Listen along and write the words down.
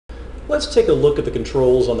let's take a look at the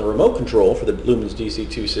controls on the remote control for the Lumens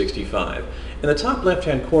DC265. In the top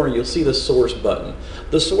left-hand corner, you'll see the source button.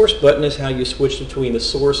 The source button is how you switch between the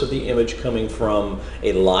source of the image coming from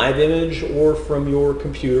a live image or from your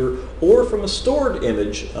computer or from a stored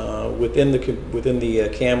image within the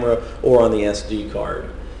camera or on the SD card.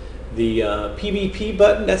 The PBP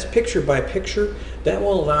button, that's picture by picture. That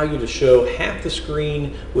will allow you to show half the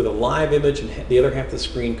screen with a live image, and the other half of the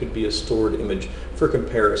screen could be a stored image for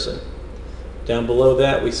comparison. Down below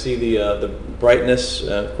that, we see the brightness.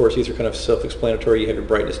 Of course, these are kind of self-explanatory. You have your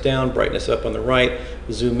brightness down, brightness up on the right,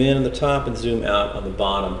 zoom in on the top, and zoom out on the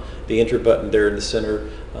bottom. The enter button there in the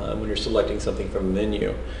center when you're selecting something from a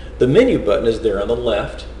menu. The menu button is there on the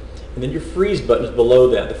left. And then your freeze button is below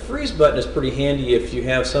that. The freeze button is pretty handy if you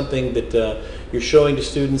have something that you're showing to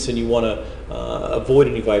students and you want to avoid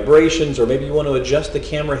any vibrations, or maybe you want to adjust the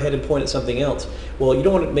camera head and point at something else. Well, you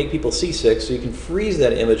don't want to make people seasick, so you can freeze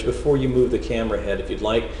that image before you move the camera head if you'd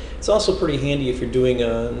like. It's also pretty handy if you're doing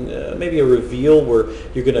maybe a reveal where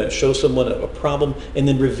you're going to show someone a problem and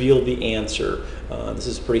then reveal the answer. This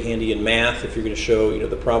is pretty handy in math if you're going to show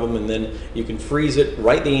the problem, and then you can freeze it,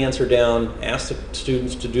 write the answer down, ask the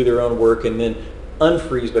students to do their own work, and then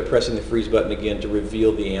unfreeze by pressing the freeze button again to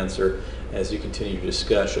reveal the answer as you continue your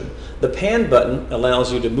discussion. The pan button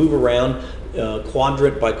allows you to move around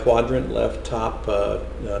quadrant by quadrant, left top,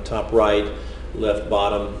 top right, left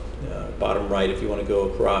bottom, bottom right if you want to go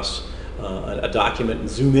across a document and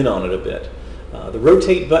zoom in on it a bit. The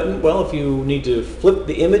rotate button, well, if you need to flip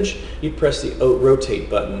the image, you press the rotate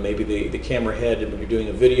button. Maybe the camera head, when you're doing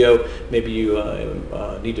a video, maybe you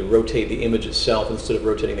need to rotate the image itself instead of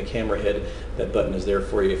rotating the camera head. That button is there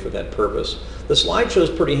for you for that purpose. The slideshow is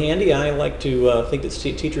pretty handy. I like to think that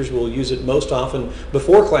teachers will use it most often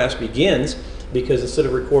before class begins, because instead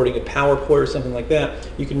of recording a PowerPoint or something like that,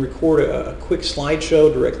 you can record a quick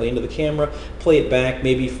slideshow directly into the camera, play it back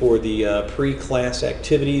maybe for the pre-class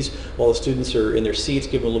activities while the students are in their seats,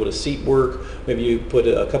 give them a little bit of seat work. Maybe you put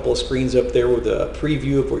a couple of screens up there with a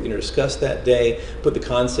preview of what you're going to discuss that day, put the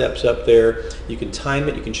concepts up there. You can time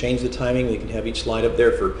it, you can change the timing, you can have each slide up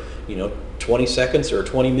there for 20 seconds or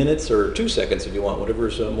 20 minutes or 2 seconds if you want, whatever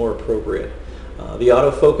is more appropriate. The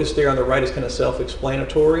autofocus there on the right is kind of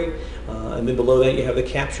self-explanatory, and then below that you have the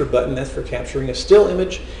capture button. That's for capturing a still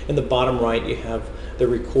image. In the bottom right you have the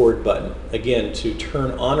record button. Again, to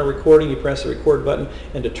turn on a recording you press the record button,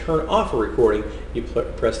 and to turn off a recording you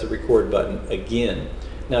press the record button again.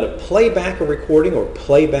 Now, to play back a recording or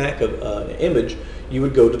play back an image, you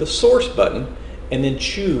would go to the source button and then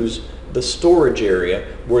choose the storage area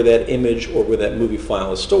where that image or where that movie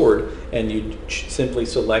file is stored, and you simply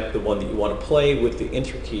select the one that you want to play with the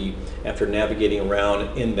enter key after navigating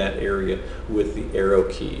around in that area with the arrow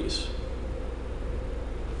keys.